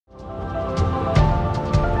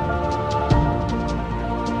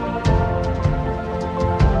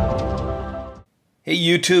Hey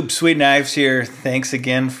YouTube, Sweet Knives here. Thanks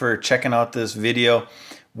again for checking out this video.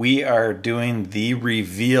 We are doing the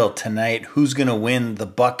reveal tonight. Who's gonna win the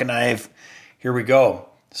buck knife? Here we go.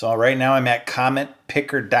 So right now I'm at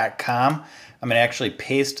commentpicker.com. I'm gonna actually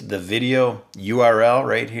paste the video URL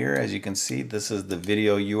right here. As you can see, this is the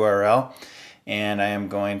video URL. And I am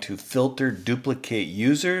going to filter duplicate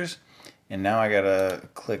users. And now I gotta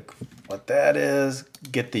click what that is,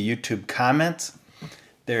 get the YouTube comments.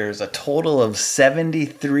 There's a total of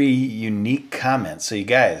 73 unique comments. So you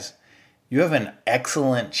guys, you have an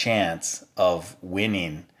excellent chance of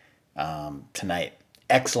winning tonight.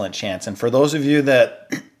 Excellent chance. And for those of you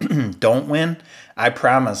that don't win, I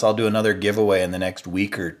promise I'll do another giveaway in the next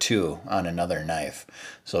week or two on another knife.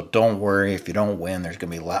 So don't worry, if you don't win, there's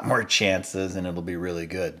going to be a lot more chances and it'll be really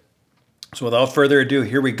good. So without further ado,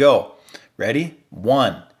 here we go. Ready?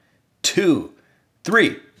 1, 2,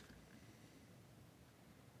 3.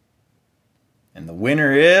 And the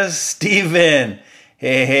winner is Steven.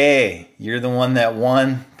 Hey, you're the one that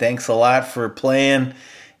won. Thanks a lot for playing.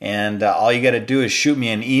 And all you got to do is shoot me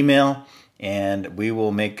an email, and I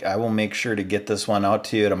will make sure to get this one out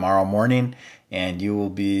to you tomorrow morning, and you will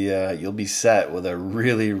be you'll be set with a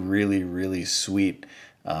really sweet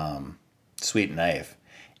sweet knife.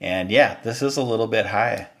 And yeah, this is a little bit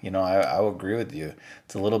high. You know, I will agree with you.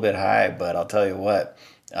 It's a little bit high, but I'll tell you what.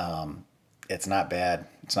 It's not bad.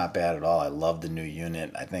 It's not bad at all. I love the new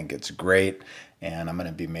unit. I think it's great, and I'm going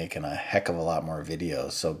to be making a heck of a lot more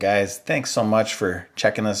videos. So guys, thanks so much for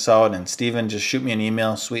checking this out. And Steven, just shoot me an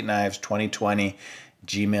email,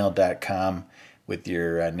 sweetknives2020@gmail.com with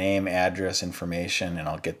your name, address, information, and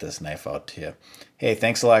I'll get this knife out to you. Hey,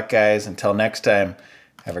 thanks a lot, guys. Until next time,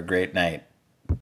 have a great night.